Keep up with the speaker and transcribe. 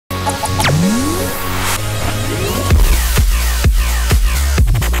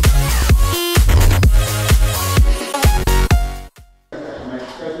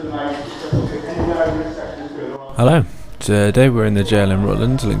Hello, today we're in the jail in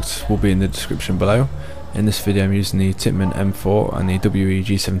Rutland, links will be in the description below. In this video I'm using the Tippmann M4 and the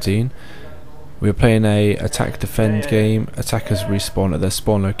G17. We're playing a attack-defend game. Attackers respawn at their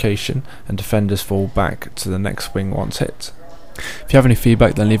spawn location and defenders fall back to the next wing once hit. If you have any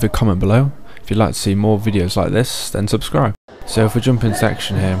feedback then leave a comment below. If you'd like to see more videos like this then subscribe. So if we jump into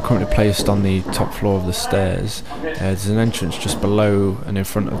action here, I'm currently placed on the top floor of the stairs. There's an entrance just below and in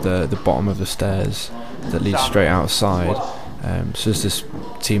front of the bottom of the stairs that leads straight outside. So as this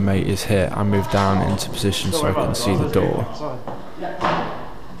teammate is hit, I move down into position so I can see the door.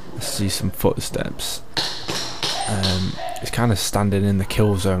 I see some footsteps. It's kind of standing in the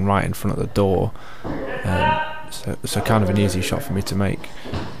kill zone right in front of the door. So kind of an easy shot for me to make.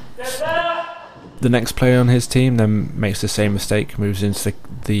 The next player on his team then makes the same mistake, moves into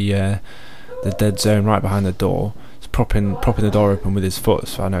the dead zone right behind the door. He's propping the door open with his foot,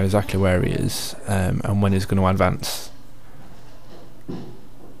 so I know exactly where he is and when he's going to advance.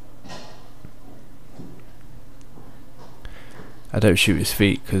 I don't shoot his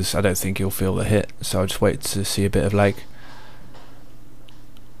feet because I don't think he'll feel the hit, so I'll just wait to see a bit of leg.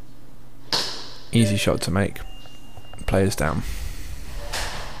 Easy shot to make. Players down.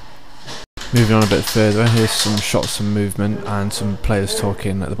 Moving on a bit further, here's some shots and movement and some players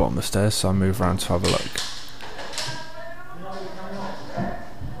talking at the bottom of the stairs, so I'll move around to have a look.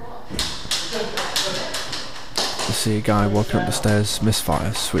 I see a guy walking up the stairs,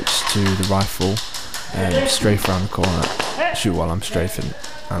 misfire, switch to the rifle, strafe around the corner, shoot while I'm strafing,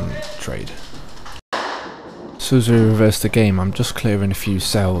 and trade. So as we reverse the game, I'm just clearing a few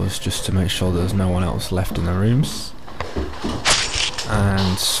cells just to make sure there's no one else left in the rooms.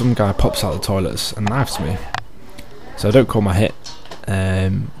 And some guy pops out the toilets and knifes me. So I don't call my hit.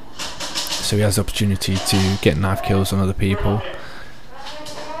 So he has the opportunity to get knife kills on other people.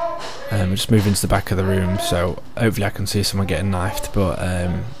 I just move into the back of the room, so hopefully I can see someone getting knifed, but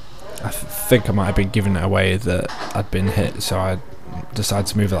I think I might have been giving it away that I'd been hit, so I decided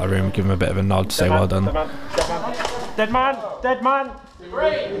to move out of the room, give him a bit of a nod, say well done. Dead man! Dead man!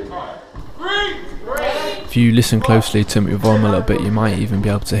 If you listen closely to him with your volume a little bit, you might even be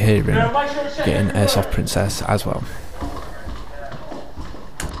able to hear him getting Airsoft Princess as well.